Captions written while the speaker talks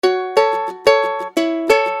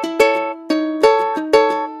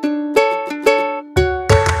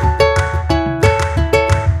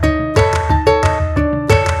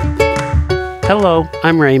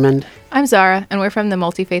Raymond. I'm Zara, and we're from the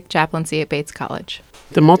Multi-Faith Chaplaincy at Bates College.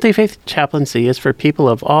 The Multi-Faith Chaplaincy is for people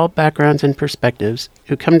of all backgrounds and perspectives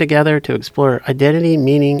who come together to explore identity,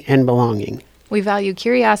 meaning, and belonging. We value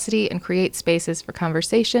curiosity and create spaces for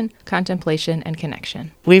conversation, contemplation, and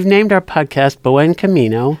connection. We've named our podcast Buen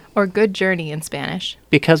Camino, or Good Journey in Spanish,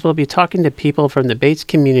 because we'll be talking to people from the Bates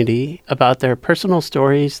community about their personal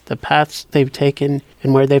stories, the paths they've taken,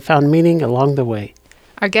 and where they found meaning along the way.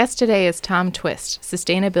 Our guest today is Tom Twist,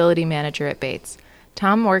 Sustainability Manager at Bates.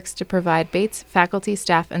 Tom works to provide Bates faculty,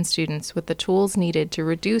 staff, and students with the tools needed to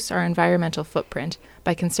reduce our environmental footprint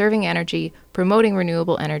by conserving energy, promoting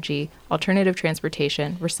renewable energy, alternative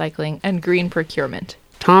transportation, recycling, and green procurement.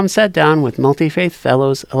 Tom sat down with Multi-Faith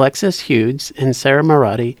Fellows Alexis Hughes and Sarah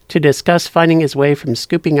Marotti to discuss finding his way from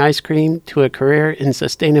scooping ice cream to a career in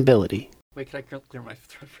sustainability. Wait, can I clear my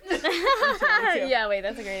throat? Yeah, wait,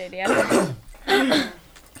 that's a great idea.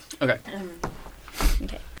 Okay.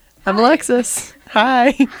 Okay. I'm Alexis.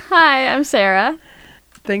 Hi. Hi, I'm Sarah.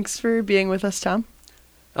 Thanks for being with us, Tom.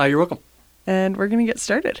 You're welcome. And we're going to get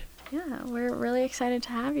started. Yeah, we're really excited to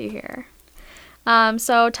have you here.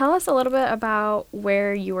 So tell us a little bit about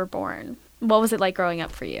where you were born. What was it like growing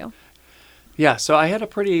up for you? Yeah, so I had a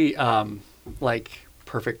pretty,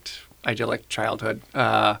 perfect, idyllic childhood.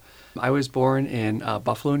 I was born in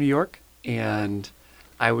Buffalo, New York, and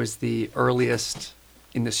I was the earliest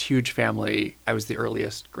in this huge family. I was the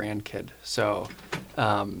earliest grandkid. So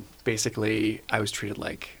basically, I was treated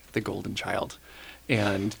like the golden child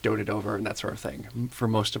and doted over and that sort of thing for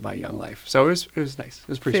most of my young life. So it was nice. It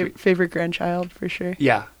was pretty sweet. Favorite grandchild, for sure.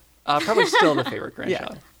 Yeah. Probably still the favorite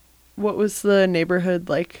grandchild. Yeah. What was the neighborhood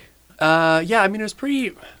like? Yeah, I mean, it was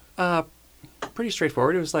pretty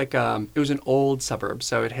straightforward. It was like, it was an old suburb,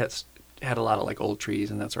 so it had a lot of like old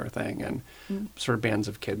trees and that sort of thing, and sort of bands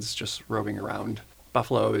of kids just roving around.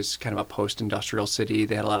 Buffalo is kind of a post-industrial city.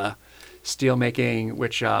 They had a lot of steel making,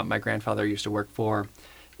 which my grandfather used to work for.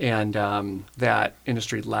 And that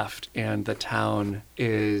industry left, and the town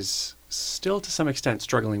is still to some extent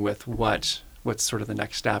struggling with what's sort of the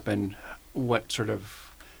next step and what sort of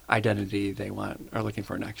identity they are looking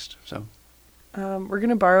for next. So we're going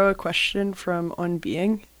to borrow a question from On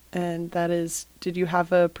Being, and that is, did you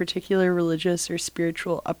have a particular religious or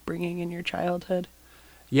spiritual upbringing in your childhood?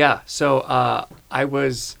 Yeah, so I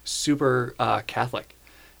was super Catholic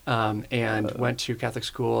and went to Catholic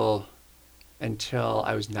school until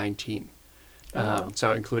I was 19,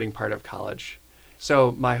 so including part of college.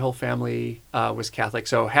 So my whole family was Catholic.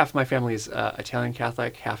 So half my family is Italian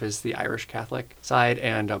Catholic, half is the Irish Catholic side,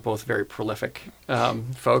 and both very prolific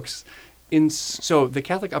folks. So the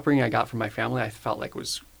Catholic upbringing I got from my family, I felt like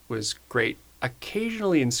was great.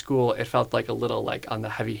 Occasionally in school, it felt like a little like on the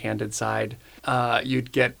heavy-handed side.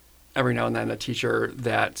 You'd get every now and then a teacher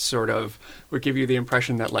that sort of would give you the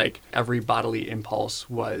impression that like every bodily impulse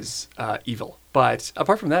was evil. But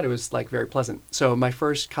apart from that, it was like very pleasant. So my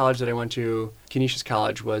first college that I went to, Canisius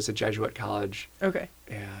College, was a Jesuit college. Okay.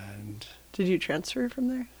 And did you transfer from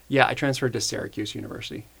there? Yeah, I transferred to Syracuse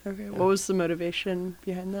University. Okay. Yeah. What was the motivation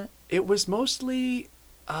behind that? It was mostly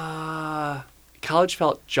college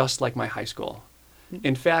felt just like my high school.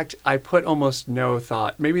 In fact, I put almost no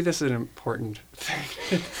thought. Maybe this is an important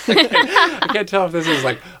thing. I can't tell if this is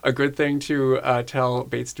like a good thing to tell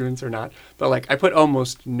Bates students or not. But like, I put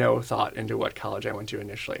almost no thought into what college I went to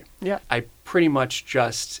initially. Yeah. I pretty much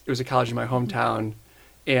it was a college in my hometown,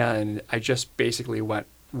 and I just basically went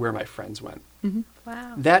where my friends went. Mm-hmm.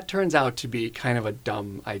 Wow. That turns out to be kind of a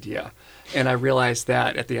dumb idea. And I realized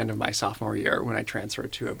that at the end of my sophomore year when I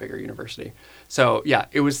transferred to a bigger university. So yeah,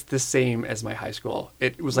 it was the same as my high school.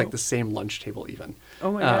 It was like the same lunch table even.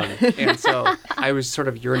 Oh my God. And so I was sort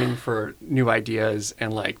of yearning for new ideas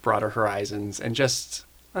and like broader horizons and just,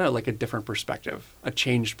 I don't know, like a different perspective, a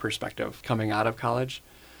changed perspective coming out of college.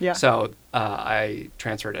 Yeah. So I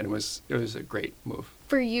transferred, and it was a great move.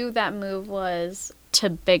 For you, that move was to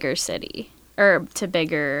bigger city or to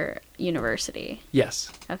bigger university.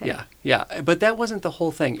 Yes. Okay. Yeah. But that wasn't the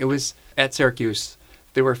whole thing. It was at Syracuse.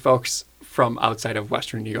 There were folks from outside of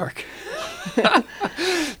Western New York.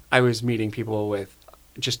 I was meeting people with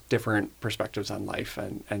just different perspectives on life,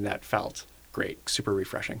 and that felt great, super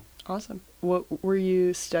refreshing. Awesome. What were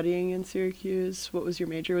you studying in Syracuse? What was your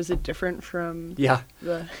major? Was it different from the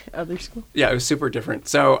other school? Yeah, it was super different.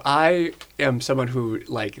 So I am someone who,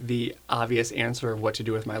 like, the obvious answer of what to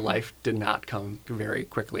do with my life did not come very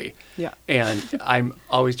quickly. Yeah. And I'm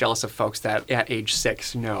always jealous of folks that at age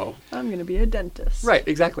 6 know. I'm going to be a dentist. Right,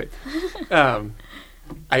 exactly.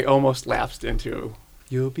 I almost lapsed into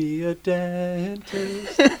You'll be a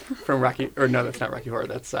dentist. From Rocky, or no, that's not Rocky Horror.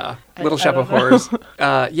 That's Little Shop of Horrors.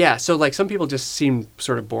 Yeah, so like some people just seem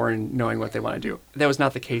sort of born knowing what they want to do. That was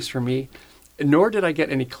not the case for me, nor did I get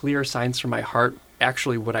any clear signs from my heart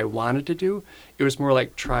actually what I wanted to do. It was more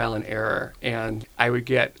like trial and error, and I would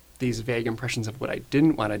get these vague impressions of what I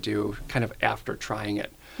didn't want to do kind of after trying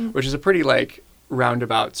it, which is a pretty like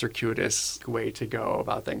roundabout, circuitous way to go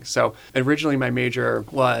about things. So originally my major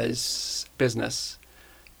was business,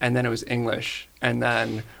 and then it was English, and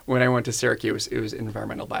then when I went to Syracuse, it was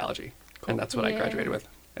environmental biology, and that's what I graduated with.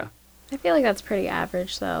 Yeah. I feel like that's pretty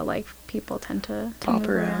average, though. Like, people tend to Pop move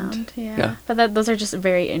around. Yeah. But those are just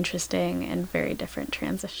very interesting and very different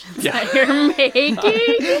transitions Yeah. that you're making.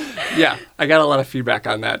 Yeah, I got a lot of feedback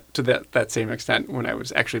on that to that same extent when I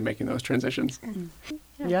was actually making those transitions.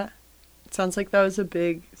 Yeah. It sounds like that was a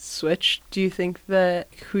big switch. Do you think that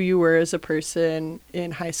who you were as a person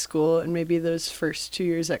in high school and maybe those first 2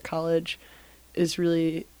 years at college is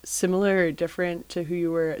really similar or different to who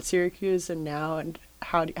you were at Syracuse and now? And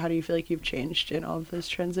how do you feel like you've changed in all of those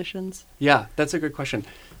transitions? Yeah, that's a good question.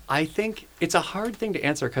 I think it's a hard thing to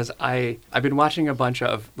answer because I've been watching a bunch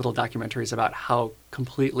of little documentaries about how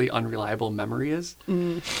completely unreliable memory is,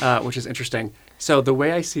 which is interesting. So the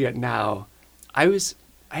way I see it now, I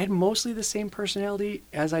had mostly the same personality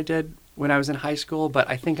as I did when I was in high school, but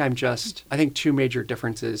I think I think two major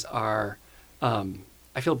differences are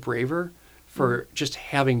I feel braver for just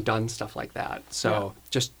having done stuff like that. So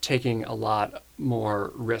just taking a lot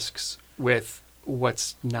more risks with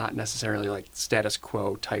what's not necessarily like status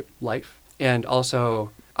quo type life. And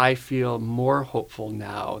also, I feel more hopeful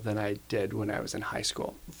now than I did when I was in high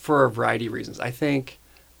school for a variety of reasons. I think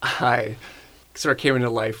I sort of came into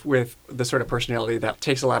life with the sort of personality that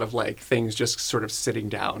takes a lot of like things just sort of sitting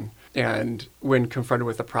down. And when confronted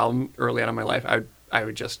with a problem early on in my life, I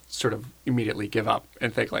would just sort of immediately give up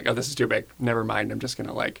and think like, oh, this is too big. Never mind. I'm just going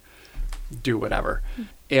to like do whatever.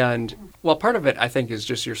 And well, part of it I think is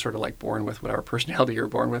just you're sort of like born with whatever personality you're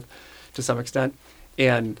born with to some extent.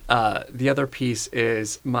 And the other piece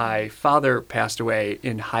is my father passed away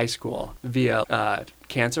in high school via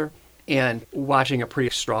cancer. And watching a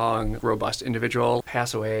pretty strong, robust individual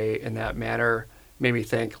pass away in that manner made me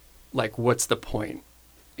think, like, what's the point?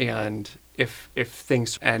 And if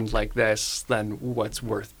things end like this, then what's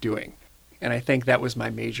worth doing? And I think that was my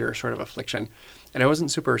major sort of affliction. And I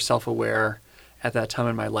wasn't super self-aware at that time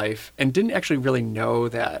in my life and didn't actually really know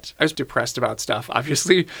that I was depressed about stuff,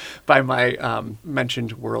 obviously, by my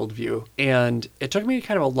mentioned worldview. And it took me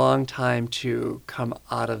kind of a long time to come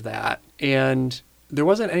out of that. And there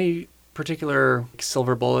wasn't any particular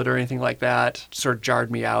silver bullet or anything like that sort of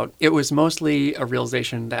jarred me out. It was mostly a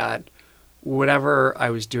realization that whatever I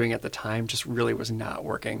was doing at the time just really was not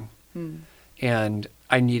working. And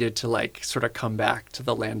I needed to like sort of come back to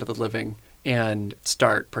the land of the living and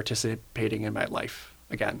start participating in my life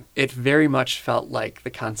again. It very much felt like the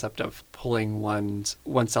concept of pulling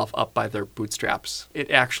oneself up by their bootstraps.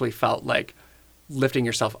 It actually felt like lifting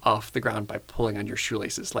yourself off the ground by pulling on your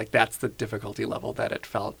shoelaces. Like that's the difficulty level that it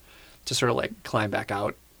felt to sort of like climb back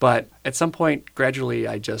out. But at some point, gradually,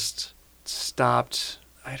 I just stopped,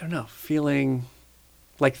 I don't know, feeling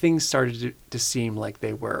like things started to seem like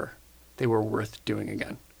they were worth doing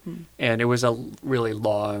again. And it was a really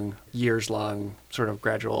long, years-long sort of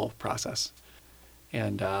gradual process.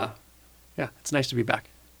 And yeah, it's nice to be back.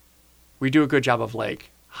 We do a good job of like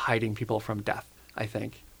hiding people from death, I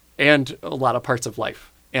think, and a lot of parts of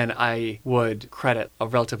life. And I would credit a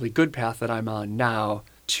relatively good path that I'm on now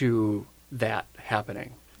to that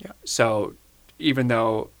happening. Yeah. So even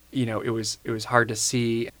though, you know, it was hard to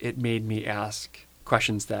see, it made me ask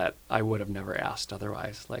questions that I would have never asked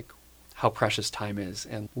otherwise, like how precious time is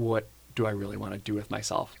and what do I really want to do with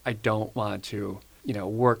myself. I don't want to, you know,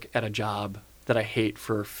 work at a job that I hate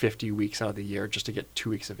for 50 weeks out of the year just to get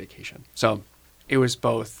 2 weeks of vacation. So it was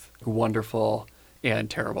both wonderful and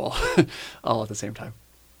terrible all at the same time.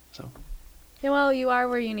 So Yeah, well, you are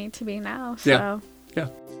where you need to be now. So. Yeah.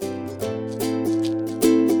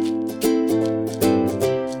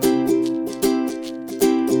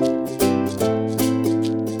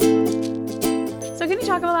 So can you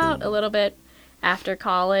talk about a little bit after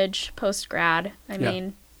college, post-grad? I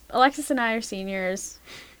mean, Alexis and I are seniors.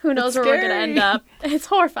 Who knows where we're going to end up? It's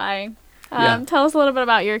horrifying. Tell us a little bit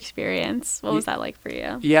about your experience. What was that like for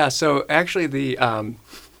you? Yeah, so actually the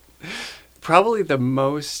probably the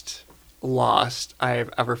most lost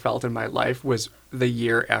I've ever felt in my life was the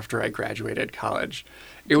year after I graduated college.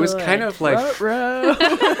 It was kind of like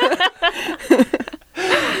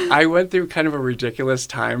I went through kind of a ridiculous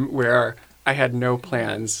time where I had no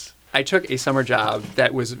plans I took a summer job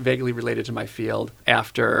that was vaguely related to my field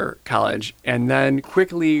after college, and then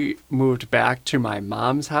quickly moved back to my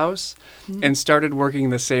mom's house and started working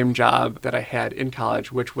the same job that I had in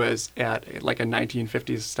college, which was at like a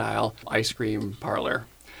 1950s style ice cream parlor,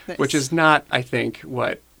 Nice. which is not, I think,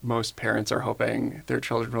 what most parents are hoping their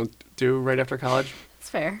children will do right after college. It's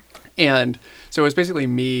fair. And so it was basically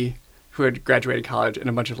me who had graduated college and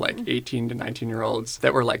a bunch of like 18 to 19-year-olds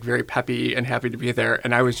that were like very peppy and happy to be there.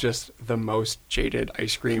 And I was just the most jaded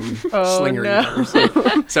ice cream slinger you've ever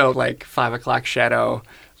seen. So like 5 o'clock shadow.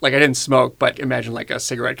 Like I didn't smoke, but imagine like a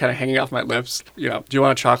cigarette kind of hanging off my lips. You know, do you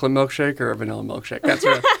want a chocolate milkshake or a vanilla milkshake? That's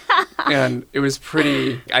what. And it was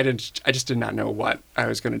pretty. I just did not know what I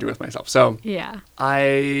was going to do with myself. So Yeah.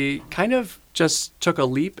 I kind of just took a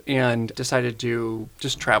leap and decided to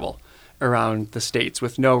just travel around the States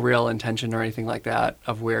with no real intention or anything like that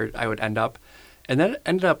of where I would end up. And that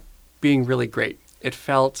ended up being really great. It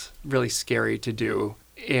felt really scary to do,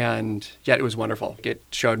 and yet it was wonderful. It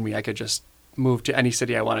showed me I could just move to any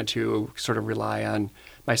city I wanted to, sort of rely on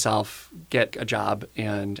myself, get a job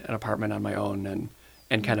and an apartment on my own,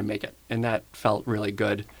 and kind of make it. And that felt really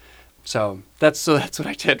good. So that's what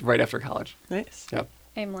I did right after college. Nice. Yep.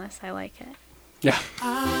 Aimless. I like it. Yeah.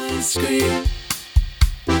 Ice cream.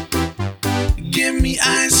 Give me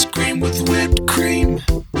ice cream with whipped cream.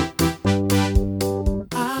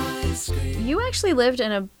 Ice cream. You actually lived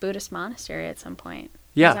in a Buddhist monastery at some point.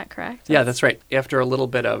 Yeah. Is that correct? Yeah, that's right. After a little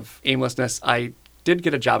bit of aimlessness, I did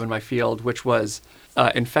get a job in my field, which was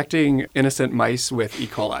infecting innocent mice with E.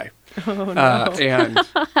 coli. Oh, no. And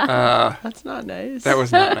That's not nice. that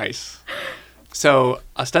was not nice. So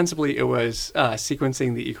ostensibly it was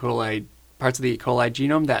sequencing the E. coli, parts of the E. coli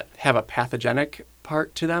genome that have a pathogenic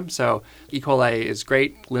part to them. So E. coli is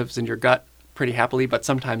great, lives in your gut pretty happily, but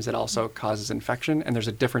sometimes it also causes infection, and there's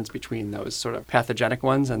a difference between those sort of pathogenic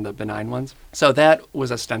ones and the benign ones. So that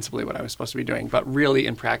was ostensibly what I was supposed to be doing, but really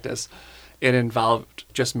in practice, it involved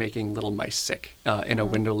just making little mice sick in a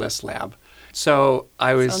windowless lab. So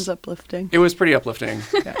Sounds uplifting. it was pretty uplifting.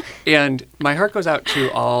 And my heart goes out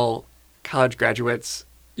to all college graduates.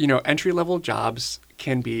 You know, entry-level jobs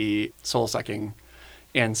can be soul-sucking.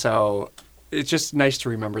 And so it's just nice to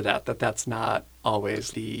remember that's not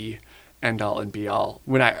always the end-all and be-all.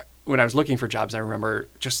 When I was looking for jobs, I remember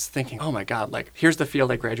just thinking, oh my God, like, here's the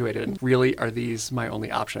field I graduated in. Really, are these my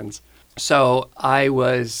only options? So I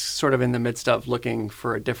was sort of in the midst of looking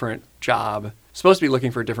for a different job, supposed to be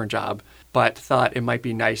looking for a different job, but thought it might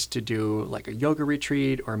be nice to do like a yoga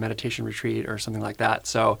retreat or a meditation retreat or something like that.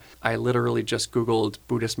 So I literally just Googled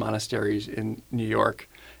Buddhist monasteries in New York,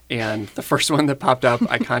 and the first one that popped up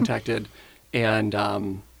I contacted, and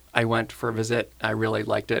I went for a visit. I really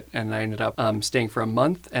liked it, and I ended up staying for a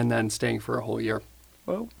month and then staying for a whole year.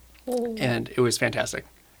 Whoa. And it was fantastic.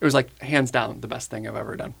 It was like hands down the best thing I've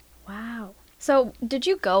ever done. Wow. So did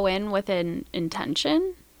you go in with an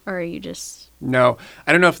intention, or are you just... No,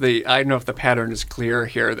 I don't know if the pattern is clear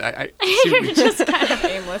here. You're just kind of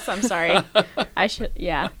aimless. I'm sorry. I should...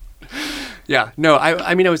 Yeah. Yeah, no,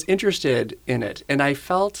 I mean, I was interested in it, and I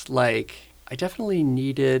felt like I definitely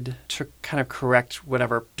needed to kind of correct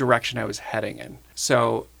whatever direction I was heading in.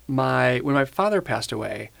 So when my father passed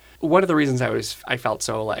away, one of the reasons I felt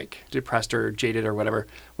so like depressed or jaded or whatever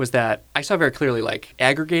was that I saw very clearly like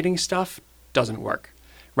aggregating stuff doesn't work,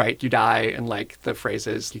 right? You die, and like the phrase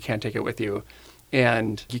is, you can't take it with you,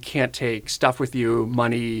 and you can't take stuff with you,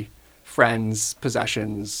 money, friends,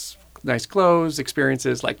 possessions, nice clothes,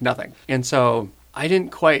 experiences, like nothing. And so I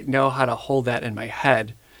didn't quite know how to hold that in my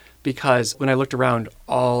head, because when I looked around,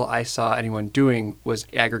 all I saw anyone doing was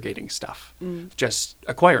aggregating stuff, just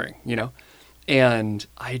acquiring, you know? And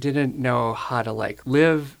I didn't know how to like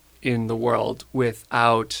live in the world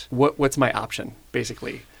without what's my option,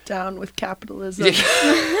 basically. Down with capitalism.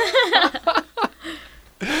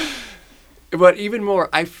 But even more,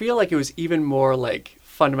 I feel like it was even more like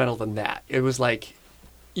fundamental than that. It was like,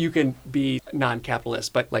 you can be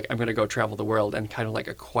non-capitalist, but like I'm going to go travel the world and kind of like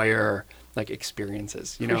acquire like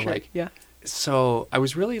experiences, you know, For sure. like, Yeah. So I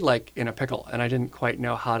was really like in a pickle, and I didn't quite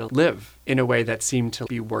know how to live in a way that seemed to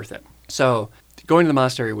be worth it. So going to the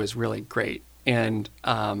monastery was really great. And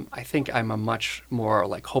I think I'm a much more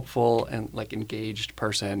like hopeful and like engaged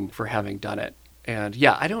person for having done it. And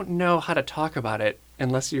yeah, I don't know how to talk about it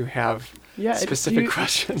unless you have specific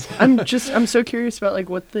questions. I'm so curious about like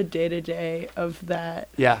what the day-to-day of that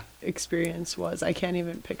Yeah. experience was. I can't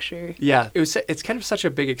even picture. Yeah, it's kind of such a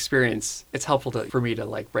big experience. It's helpful for me to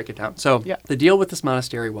like break it down. So Yeah. the deal with this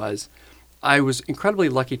monastery was I was incredibly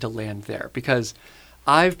lucky to land there, because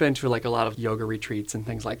I've been to like a lot of yoga retreats and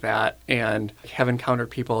things like that, and have encountered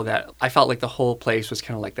people that I felt like the whole place was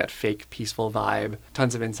kind of like that fake peaceful vibe,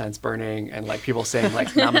 tons of incense burning, and like people saying like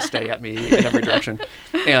namaste at me in every direction,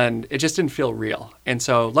 and it just didn't feel real. And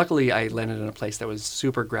so luckily I landed in a place that was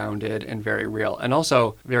super grounded and very real, and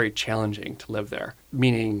also very challenging to live there,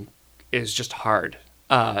 meaning is just hard.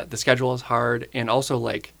 The schedule is hard, and also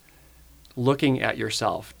like looking at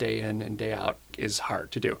yourself day in and day out is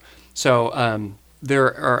hard to do. So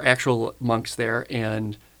there are actual monks there,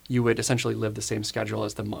 and you would essentially live the same schedule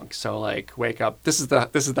as the monks. So like wake up. This is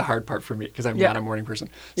the hard part for me because I'm not a morning person.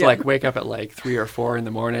 So like wake up at like 3 or 4 in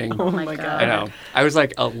the morning. Oh my God. I know. I was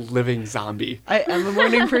like a living zombie. I am a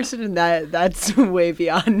morning person, and that's way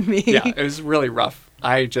beyond me. Yeah, it was really rough.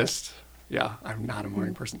 I'm not a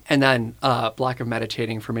morning person. And then a block of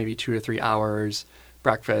meditating for maybe 2 to 3 hours,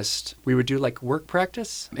 breakfast. We would do like work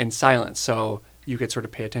practice in silence. So you could sort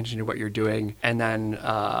of pay attention to what you're doing. And then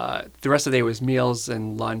the rest of the day was meals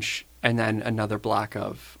and lunch, and then another block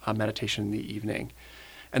of meditation in the evening.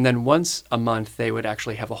 And then once a month, they would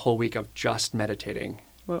actually have a whole week of just meditating.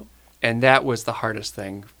 Whoa. And that was the hardest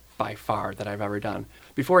thing by far that I've ever done.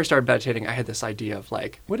 Before I started meditating, I had this idea of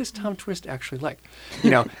like, what is Tom Twist actually like?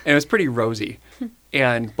 And it was pretty rosy.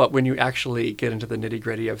 But when you actually get into the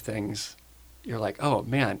nitty-gritty of things, you're like, oh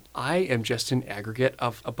man, I am just an aggregate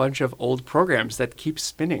of a bunch of old programs that keep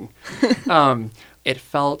spinning. It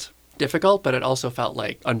felt difficult, but it also felt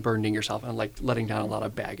like unburdening yourself and like letting down a lot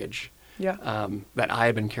of baggage that I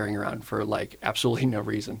had been carrying around for like absolutely no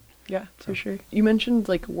reason. Yeah, for sure. You mentioned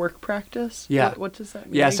like work practice. Yeah. What does that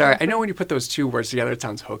mean? Yeah, sorry. I know when you put those two words together, it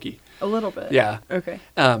sounds hokey. A little bit. Yeah. Okay.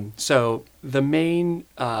 So the main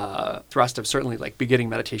thrust of certainly like beginning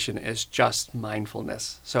meditation is just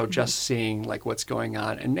mindfulness. So just seeing like what's going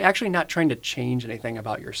on and actually not trying to change anything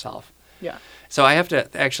about yourself. Yeah. So I have to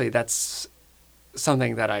that's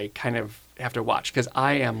something that I kind of have to watch because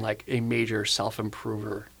I am like a major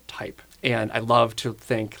self-improver type. And I love to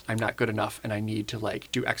think I'm not good enough and I need to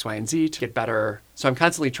like do X, Y, and Z to get better. So I'm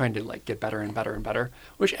constantly trying to like get better and better and better,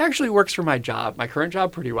 which actually works for my current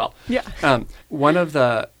job pretty well. Yeah. One of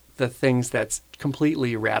the things that's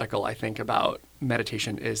completely radical, I think, about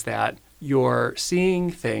meditation is that you're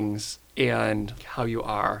seeing things and how you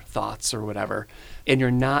are, thoughts or whatever, and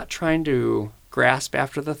you're not trying to grasp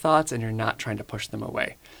after the thoughts and you're not trying to push them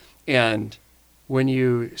away. And when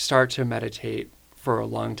you start to meditate for a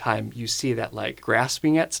long time, you see that like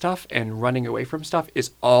grasping at stuff and running away from stuff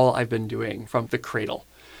is all I've been doing from the cradle.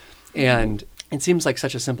 And it seems like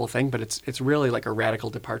such a simple thing, but it's really like a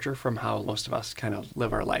radical departure from how most of us kind of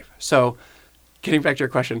live our life. So getting back to your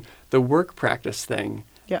question, the work practice thing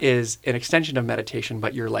is an extension of meditation,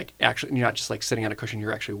 but you're not just like sitting on a cushion,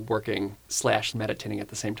 you're actually working / meditating at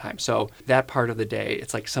the same time. So that part of the day,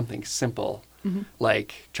 it's like something simple,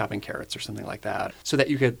 like chopping carrots or something like that, so that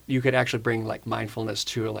you could actually bring like mindfulness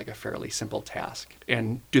to like a fairly simple task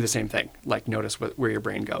and do the same thing, like notice where your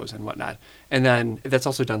brain goes and whatnot. And then that's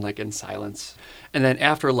also done like in silence. And then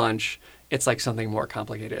after lunch, it's like something more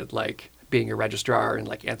complicated, like being a registrar and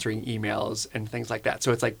like answering emails and things like that.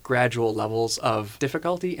 So it's like gradual levels of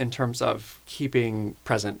difficulty in terms of keeping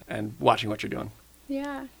present and watching what you're doing.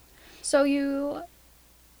 Yeah. So you,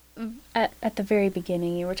 at the very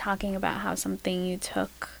beginning, you were talking about how something you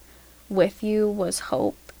took with you was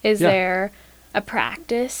hope. Is there a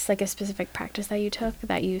practice, like a specific practice that you took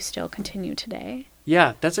that you still continue today?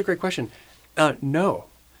 Yeah, that's a great question. No.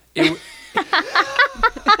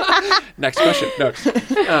 Next question. No.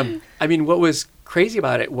 I mean, what was crazy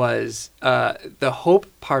about it was the hope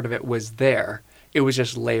part of it was there. It was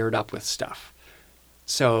just layered up with stuff.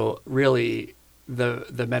 So really,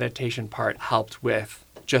 the meditation part helped with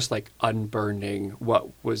just like unburdening what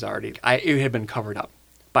was already. It had been covered up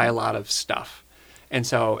by a lot of stuff, and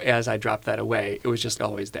so as I dropped that away, it was just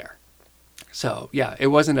always there. So yeah, it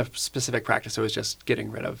wasn't a specific practice. It was just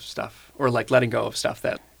getting rid of stuff or like letting go of stuff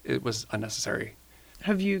that it was unnecessary.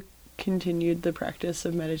 Have you continued the practice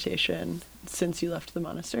of meditation since you left the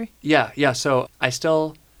monastery? Yeah. So I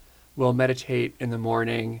still will meditate in the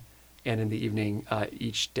morning and in the evening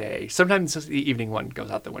each day. Sometimes the evening one goes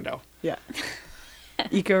out the window. Yeah.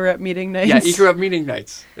 Eco-rep meeting nights? Yeah, Eco-rep meeting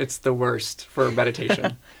nights. It's the worst for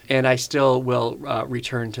meditation. And I still will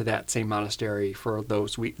return to that same monastery for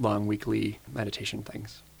those long weekly meditation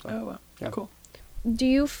things. So, oh, wow. Yeah. Cool. Do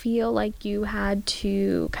you feel like you had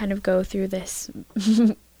to kind of go through this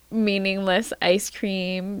meaningless ice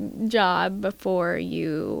cream job before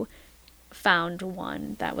you found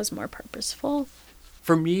one that was more purposeful?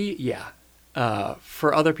 For me, yeah.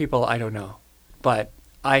 For other people, I don't know. But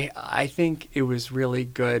I think it was really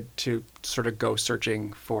good to sort of go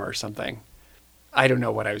searching for something. I don't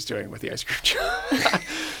know what I was doing with the ice cream.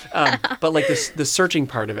 But like the searching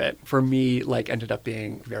part of it for me, like ended up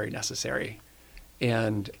being very necessary.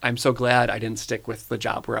 And I'm so glad I didn't stick with the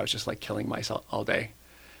job where I was just like killing myself all day.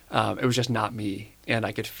 It was just not me. And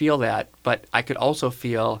I could feel that, but I could also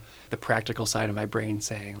feel the practical side of my brain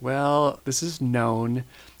saying, well, this is known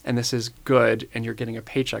and this is good and you're getting a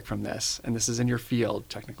paycheck from this and this is in your field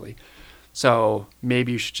technically. So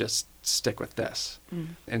maybe you should just stick with this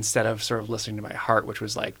instead of sort of listening to my heart, which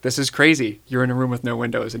was like, this is crazy. You're in a room with no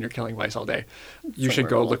windows and you're killing mice all day. You should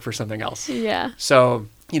go look for something else. Yeah. So,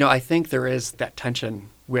 I think there is that tension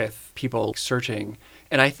with people searching.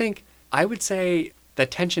 And I would say that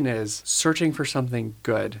tension is searching for something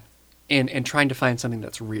good and trying to find something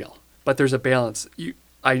that's real. But there's a balance.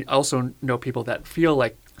 I also know people that feel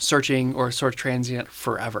like searching or sort of transient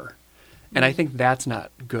forever. And I think that's not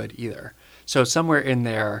good either. So somewhere in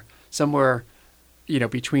there,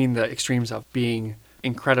 between the extremes of being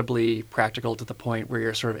incredibly practical to the point where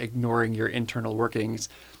you're sort of ignoring your internal workings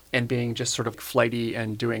and being just sort of flighty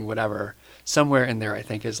and doing whatever, somewhere in there I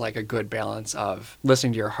think is like a good balance of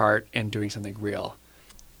listening to your heart and doing something real.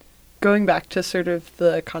 Going back to sort of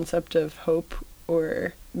the concept of hope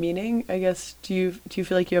or meaning, I guess, do you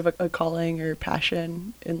feel like you have a calling or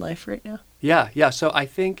passion in life right now? Yeah. So I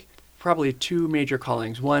think probably two major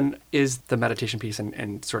callings. One is the meditation piece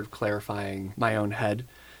and sort of clarifying my own head.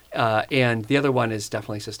 And the other one is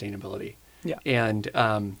definitely sustainability. Yeah.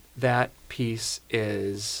 And that piece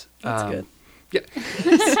is... That's good. Yeah.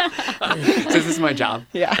 So this is my job.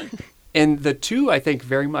 Yeah. And the two, I think,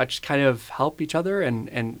 very much kind of help each other and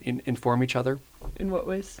inform each other. In what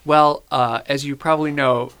ways? Well, as you probably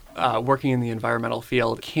know, working in the environmental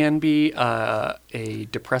field can be a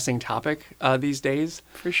depressing topic these days.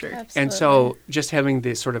 For sure. Absolutely. And so just having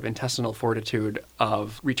this sort of intestinal fortitude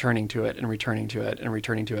of returning to it and returning to it and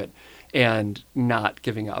returning to it and not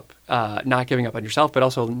giving up on yourself, but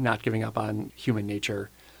also not giving up on human nature,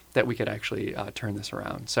 that we could actually turn this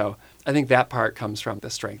around. So I think that part comes from the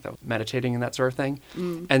strength of meditating and that sort of thing.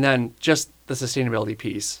 And then just the sustainability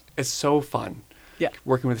piece. It's so fun. Yeah.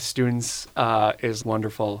 Working with students is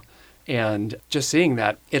wonderful. And just seeing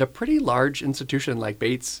that at a pretty large institution like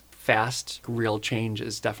Bates, fast, real change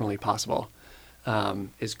is definitely possible,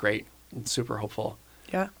 is great. It's super hopeful.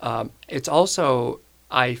 Yeah. It's also,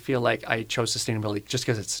 I feel like I chose sustainability just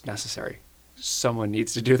because it's necessary. Someone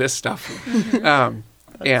needs to do this stuff.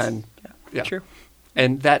 True.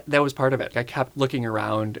 And that was part of it. I kept looking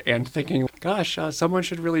around and thinking, gosh, someone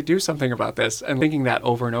should really do something about this, and thinking that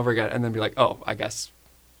over and over again, and then be like, oh, I guess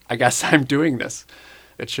I'm doing this.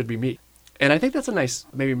 It should be me. And I think that's a nice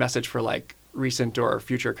maybe message for like recent or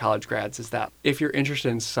future college grads, is that if you're interested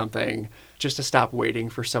in something, just to stop waiting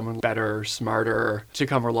for someone better, smarter to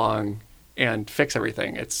come along and fix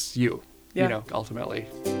everything. It's you, ultimately.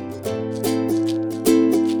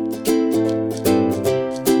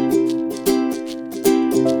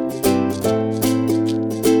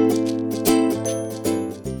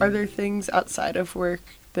 Are there things outside of work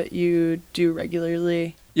that you do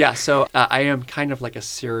regularly? Yeah, so I am kind of like a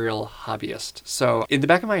serial hobbyist. So in the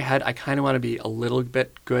back of my head, I kind of want to be a little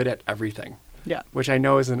bit good at everything. Yeah. Which I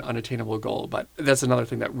know is an unattainable goal, but that's another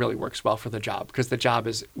thing that really works well for the job, because the job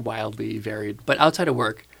is wildly varied. But outside of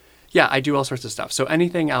work, yeah, I do all sorts of stuff. So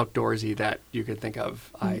anything outdoorsy that you could think of,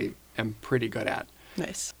 I am pretty good at.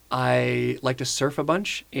 Nice. I like to surf a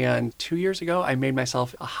bunch, and 2 years ago, I made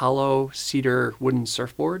myself a hollow cedar wooden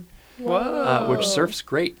surfboard, which surfs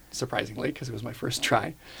great, surprisingly, because it was my first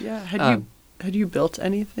try. Yeah. Had you built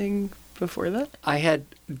anything before that? I had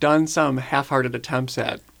done some half-hearted attempts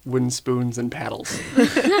at wooden spoons and paddles,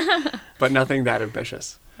 but nothing that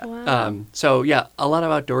ambitious. Wow. So yeah, a lot of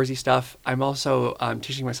outdoorsy stuff. I'm also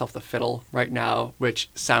teaching myself the fiddle right now, which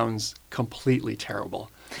sounds completely terrible.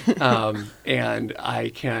 And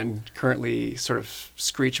I can currently sort of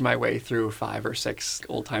screech my way through 5 or 6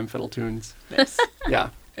 old-time fiddle tunes. Nice. Yeah.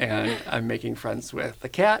 And I'm making friends with the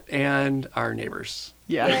cat and our neighbors.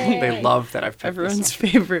 Yeah. They love that I've picked Everyone's this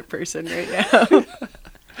favorite person right now.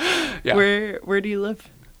 Yeah. Where do you live?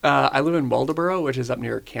 I live in Waldoboro, which is up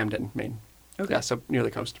near Camden, Maine. Okay. Yeah, so near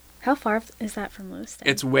the coast. How far is that from Lewiston?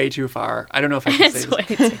 It's way too far. I don't know if I can say It's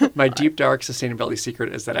this. way too My deep, dark sustainability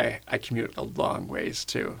secret is that I commute a long ways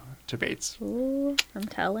to Bates. Ooh, I'm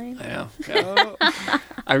telling. I know. Yeah.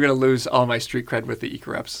 I'm going to lose all my street cred with the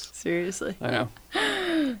eco-reps. Seriously. I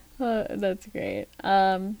know. That's great.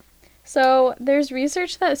 So there's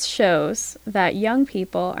research that shows that young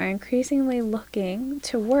people are increasingly looking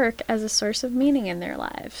to work as a source of meaning in their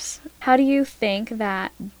lives. How do you think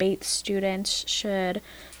that Bates students should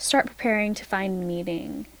start preparing to find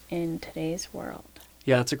meaning in today's world?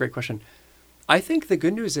 Yeah, that's a great question. I think the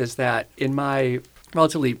good news is that in my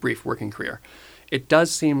relatively brief working career, it does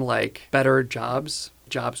seem like better jobs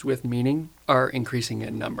with meaning, are increasing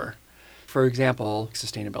in number. For example,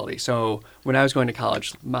 sustainability. So when I was going to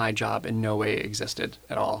college, my job in no way existed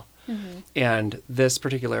at all. And this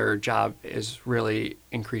particular job is really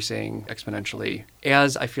increasing exponentially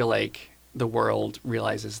as I feel like the world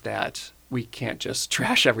realizes that we can't just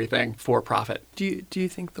trash everything for profit. Do you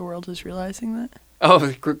think the world is realizing that?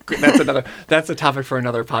 Oh, that's a topic for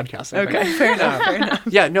another podcast. I think. Okay, fair enough.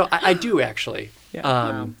 Yeah, no, I do actually.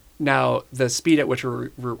 Yeah. Now, the speed at which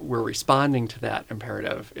we're responding to that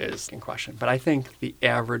imperative is in question. But I think the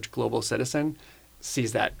average global citizen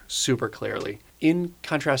sees that super clearly. In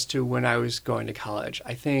contrast to when I was going to college,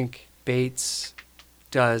 I think Bates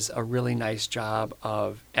does a really nice job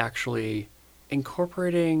of actually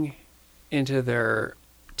incorporating into their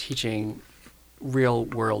teaching real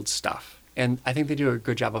world stuff. And I think they do a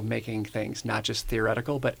good job of making things not just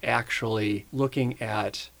theoretical, but actually looking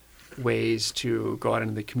at ways to go out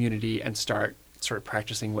into the community and start sort of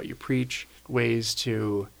practicing what you preach, ways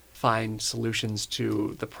to find solutions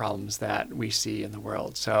to the problems that we see in the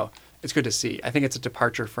world. So it's good to see. I think it's a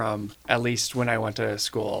departure from, at least when I went to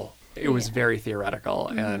school, it was very theoretical.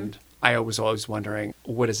 And I was always wondering,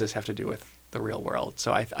 what does this have to do with the real world?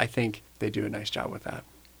 So I think they do a nice job with that.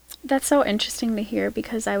 That's so interesting to hear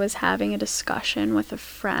because I was having a discussion with a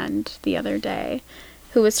friend the other day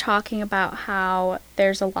who was talking about how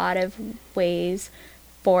there's a lot of ways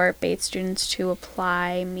for Bates students to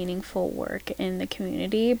apply meaningful work in the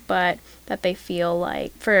community, but that they feel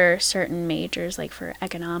like for certain majors, like for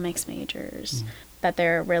economics majors, that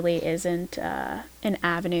there really isn't an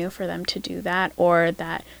avenue for them to do that, or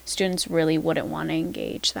that students really wouldn't want to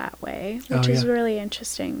engage that way, which is really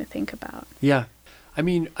interesting to think about. Yeah. I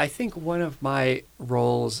mean, I think one of my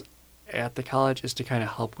roles at the college is to kind of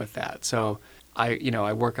help with that. So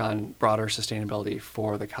I work on broader sustainability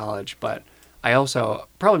for the college, but I also,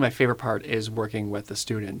 probably my favorite part is working with the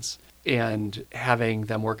students and having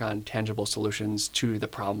them work on tangible solutions to the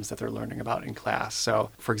problems that they're learning about in class.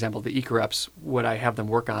 So, for example, the eco-reps, what I have them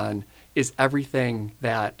work on is everything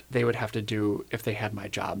that they would have to do if they had my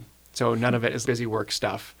job. So none of it is busy work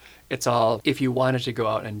stuff. It's all, if you wanted to go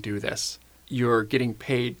out and do this, you're getting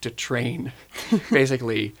paid to train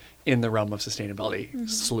basically in the realm of sustainability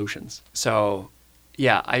solutions. So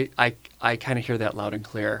yeah, I kind of hear that loud and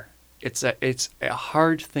clear. It's a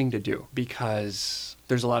hard thing to do because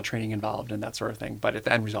there's a lot of training involved and that sort of thing, but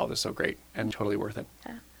the end result is so great and totally worth it.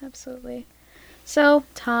 Yeah, absolutely. So,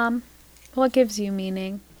 Tom, what gives you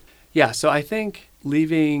meaning? Yeah, so I think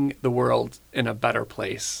leaving the world in a better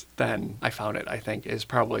place than I found it, I think, is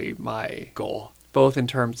probably my goal, both in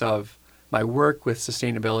terms of my work with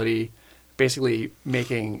sustainability, basically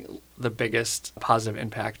making the biggest positive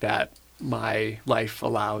impact that my life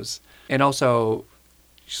allows, and also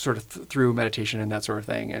sort of through meditation and that sort of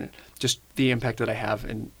thing, and just the impact that I have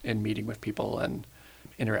in meeting with people and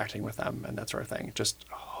interacting with them and that sort of thing. Just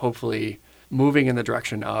hopefully moving in the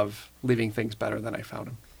direction of leaving things better than I found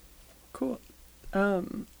them. Cool.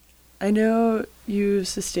 I know you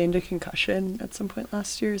sustained a concussion at some point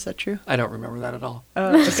last year. Is that true? I don't remember that at all.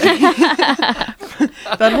 Oh, okay.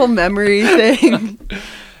 That whole memory thing.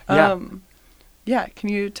 Yeah. Can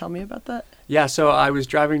you tell me about that? Yeah, so I was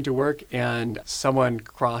driving to work and someone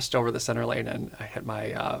crossed over the center lane and I hit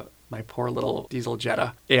my my poor little diesel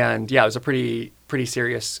Jetta. And yeah, it was a pretty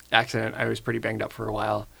serious accident. I was pretty banged up for a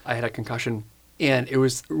while. I had a concussion and it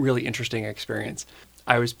was a really interesting experience.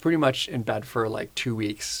 I was pretty much in bed for like 2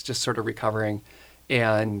 weeks, just sort of recovering.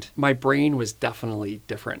 And my brain was definitely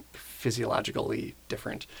different, physiologically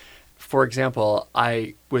different. For example,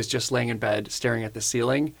 I was just laying in bed staring at the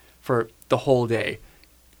ceiling for the whole day,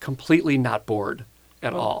 completely not bored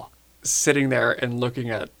at all, sitting there and looking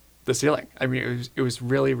at the ceiling. I mean, it was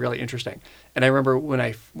really, really interesting. And I remember when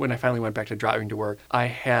I finally went back to driving to work, I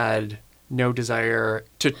had no desire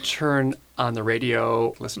to turn on the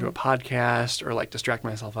radio, listen to a podcast, or like distract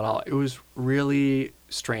myself at all. It was really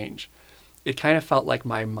strange. It kind of felt like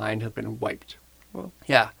my mind had been wiped. Well,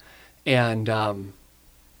 yeah. And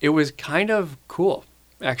it was kind of cool,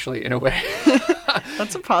 actually, in a way.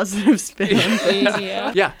 that's a positive spin.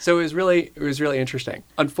 Yeah, so it was really interesting.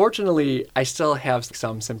 Unfortunately, I still have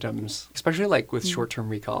some symptoms, especially like with short-term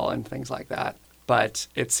recall and things like that. But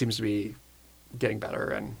it seems to be getting better,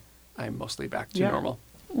 and I'm mostly back to normal.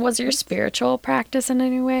 Was your spiritual practice in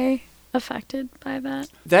any way affected by that?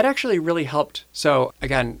 That actually really helped. So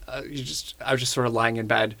again, I was just sort of lying in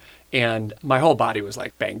bed, and my whole body was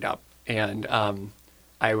like banged up, and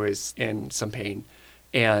I was in some pain.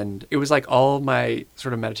 And it was like all my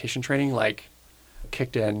sort of meditation training like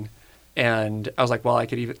kicked in, And I was like, well, I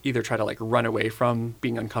could either try to like run away from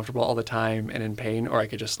being uncomfortable all the time and in pain, or I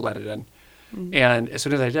could just let it in. And as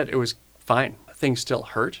soon as I did, it was fine. Things still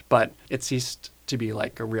hurt, but it ceased to be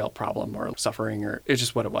like a real problem or suffering, or it's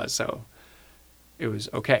just what it was. So it was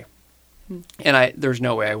okay. And there's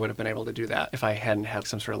no way I would have been able to do that if I hadn't had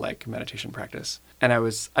some sort of like meditation practice. And I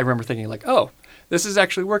remember thinking like, oh, this is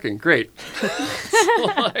actually working. Great. So,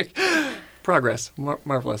 like, progress.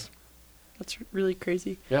 Marvelous. That's really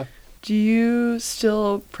crazy. Yeah. Do you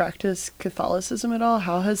still practice Catholicism at all?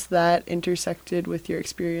 How has that intersected with your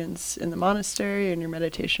experience in the monastery and your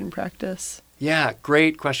meditation practice? Yeah,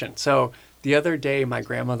 great question. So the other day, my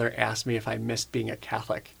grandmother asked me if I missed being a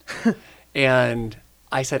Catholic. And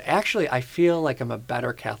I said, actually, I feel like I'm a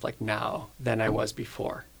better Catholic now than I was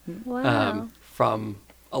before. Wow. From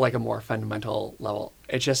like a more fundamental level.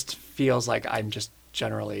 It just feels like I'm just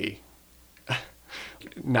generally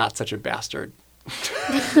not such a bastard.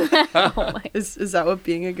 Oh my. Is that what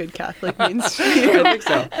being a good Catholic means to you? I think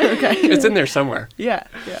so. Okay. It's in there somewhere. Yeah.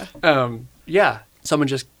 Yeah. Someone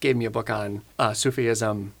just gave me a book on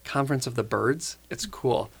Sufism, Conference of the Birds. It's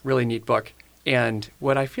cool. Really neat book. And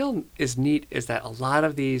what I feel is neat is that a lot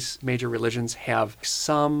of these major religions have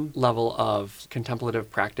some level of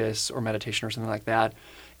contemplative practice or meditation or something like that.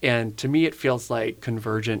 And to me, it feels like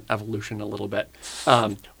convergent evolution a little bit.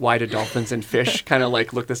 Why do dolphins and fish kind of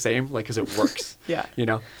like look the same? Like, because it works. Yeah. You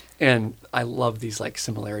know? And I love these like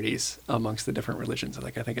similarities amongst the different religions.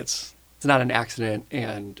 Like, I think it's not an accident,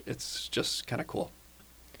 and it's just kind of cool.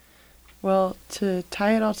 Well, to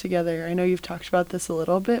tie it all together, I know you've talked about this a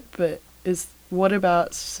little bit, but what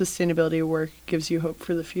about sustainability work gives you hope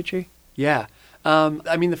for the future? Yeah.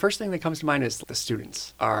 I mean, the first thing that comes to mind is the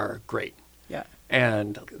students are great. Yeah.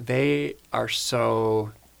 And they are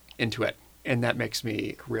so into it. And that makes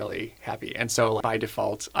me really happy. And so by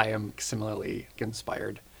default, I am similarly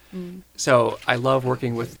inspired. So I love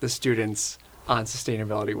working with the students on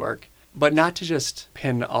sustainability work, but not to just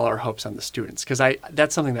pin all our hopes on the students, because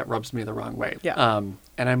that's something that rubs me the wrong way. Yeah.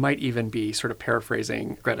 And I might even be sort of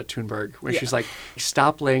paraphrasing Greta Thunberg when she's like,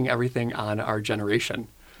 stop laying everything on our generation.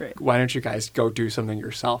 Right. Why don't you guys go do something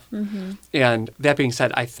yourself? And that being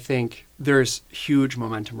said, I think there's huge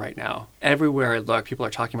momentum right now. Everywhere I look, people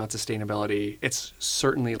are talking about sustainability. It's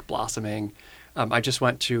certainly blossoming. I just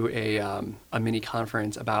went to a mini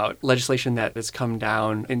conference about legislation that has come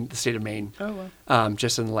down in the state of Maine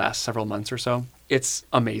just in the last several months or so. It's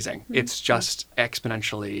amazing. It's just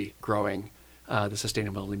exponentially growing, the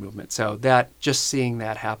sustainability movement. So that just seeing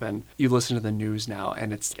that happen, you listen to the news now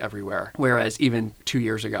and it's everywhere. Whereas even 2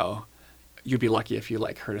 years ago, you'd be lucky if you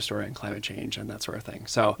like heard a story on climate change and that sort of thing.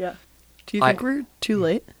 So Yeah. Do you think we're too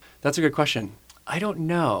late? That's a good question. I don't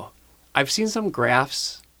know. I've seen some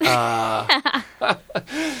graphs.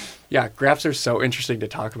 Yeah, graphs are so interesting to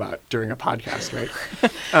talk about during a podcast, right?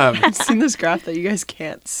 I've seen this graph that you guys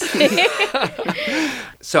can't see.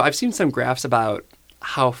 So I've seen some graphs about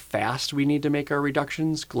how fast we need to make our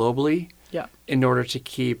reductions globally in order to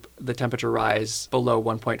keep the temperature rise below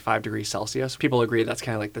 1.5 degrees Celsius. People agree that's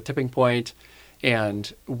kind of like the tipping point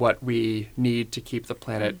and what we need to keep the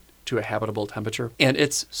planet to a habitable temperature. And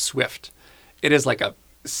it's swift. It is like a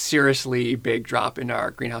seriously big drop in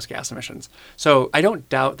our greenhouse gas emissions. So I don't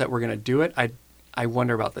doubt that we're going to do it. I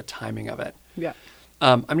wonder about the timing of it. Yeah.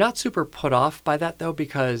 I'm not super put off by that, though,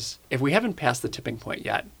 because if we haven't passed the tipping point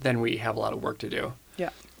yet, then we have a lot of work to do.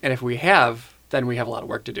 Yeah. And if we have, then we have a lot of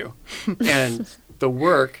work to do. And the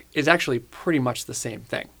work is actually pretty much the same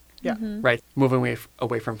thing. Yeah. Right? Moving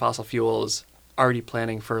away from fossil fuels, already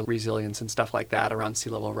planning for resilience and stuff like that around sea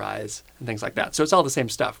level rise and things like that. So it's all the same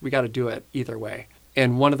stuff. We got to do it either way.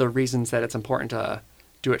 And one of the reasons that it's important to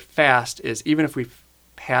do it fast is even if we've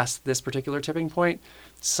passed this particular tipping point,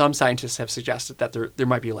 some scientists have suggested that there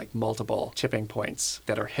might be like multiple tipping points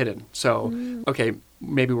that are hidden. So, okay,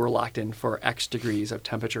 maybe we're locked in for X degrees of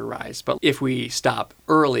temperature rise. But if we stop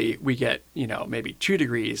early, we get, maybe 2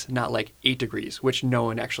 degrees, not like 8 degrees, which no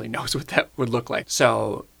one actually knows what that would look like.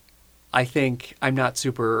 So I think I'm not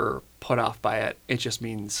super put off by it. It just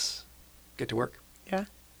means get to work. Yeah.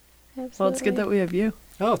 Absolutely. Well, it's good that we have you.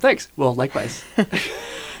 Oh, thanks. Well, likewise.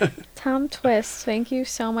 Tom Twist, thank you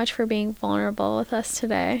so much for being vulnerable with us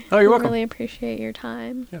today. Oh, you're We welcome. really appreciate your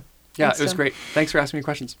time. Yeah, Thanks, it was Tom. great. Thanks for asking me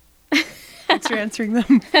questions. Thanks for answering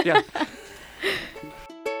them. Yeah.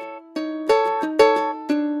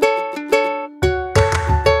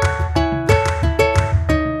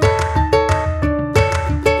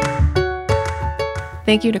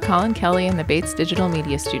 Thank you to Colin Kelly and the Bates Digital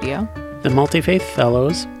Media Studio, The Multi-Faith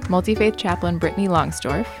Fellows, Multi-Faith Chaplain Brittany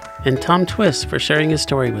Longsdorf. and Tom Twist for sharing his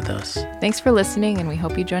story with us. Thanks for listening, and we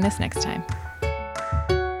hope you join us next time.